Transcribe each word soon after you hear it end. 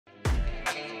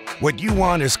What you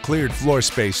want is cleared floor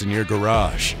space in your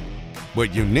garage.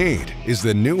 What you need is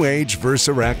the new age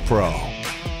VersaRac Pro.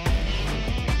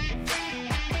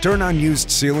 Turn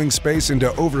unused ceiling space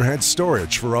into overhead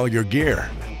storage for all your gear.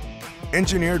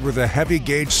 Engineered with a heavy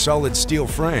gauge solid steel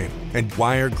frame and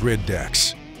wire grid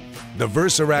decks, the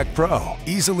VersaRac Pro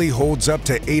easily holds up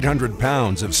to 800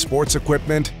 pounds of sports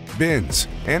equipment, bins,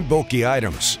 and bulky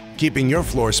items, keeping your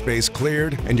floor space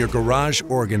cleared and your garage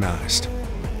organized.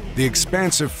 The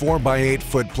expansive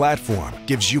 4x8-foot platform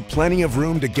gives you plenty of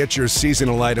room to get your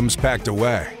seasonal items packed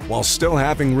away, while still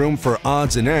having room for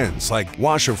odds and ends like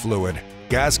washer fluid,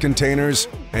 gas containers,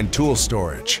 and tool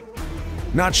storage.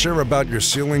 Not sure about your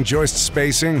ceiling joist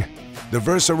spacing? The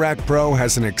VersaRac Pro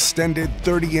has an extended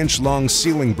 30-inch long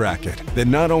ceiling bracket that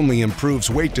not only improves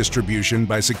weight distribution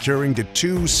by securing to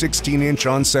two 16-inch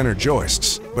on-center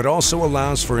joists, but also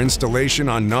allows for installation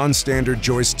on non-standard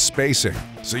joist spacing,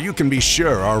 so you can be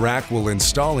sure our rack will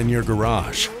install in your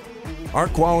garage. Our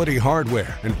quality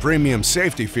hardware and premium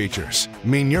safety features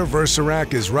mean your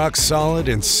VersaRac is rock solid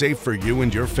and safe for you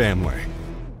and your family.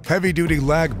 Heavy-duty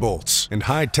lag bolts and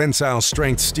high tensile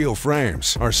strength steel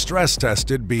frames are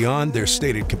stress-tested beyond their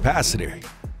stated capacity.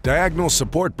 Diagonal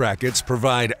support brackets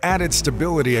provide added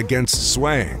stability against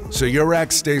swaying, so your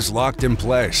rack stays locked in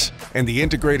place. And the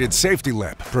integrated safety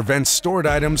lip prevents stored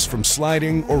items from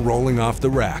sliding or rolling off the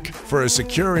rack for a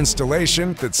secure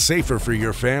installation that's safer for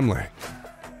your family.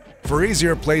 For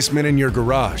easier placement in your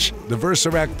garage, the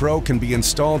VersaRac Pro can be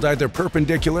installed either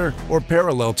perpendicular or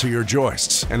parallel to your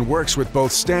joists and works with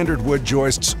both standard wood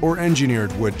joists or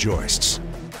engineered wood joists.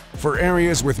 For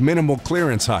areas with minimal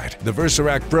clearance height, the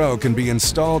VersaRac Pro can be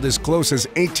installed as close as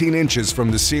 18 inches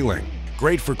from the ceiling,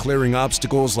 great for clearing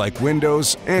obstacles like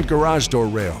windows and garage door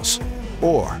rails,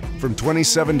 or from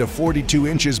 27 to 42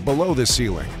 inches below the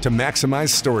ceiling to maximize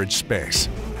storage space.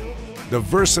 The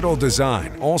versatile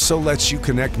design also lets you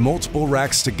connect multiple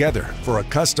racks together for a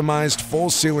customized full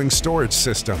ceiling storage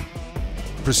system.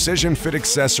 Precision fit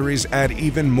accessories add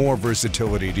even more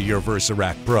versatility to your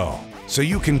VersaRac Pro, so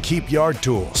you can keep yard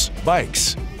tools,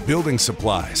 bikes, building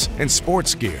supplies, and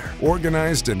sports gear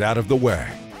organized and out of the way.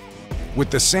 With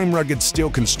the same rugged steel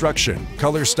construction,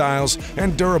 color styles,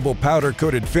 and durable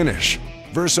powder-coated finish,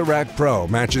 VersaRac Pro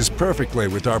matches perfectly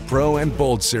with our Pro and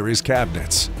Bold series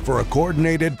cabinets for a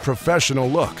coordinated, professional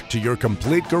look to your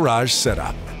complete garage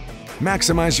setup.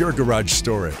 Maximize your garage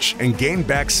storage and gain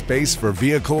back space for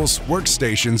vehicles,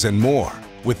 workstations, and more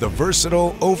with the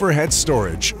versatile overhead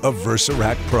storage of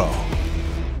VersaRac Pro.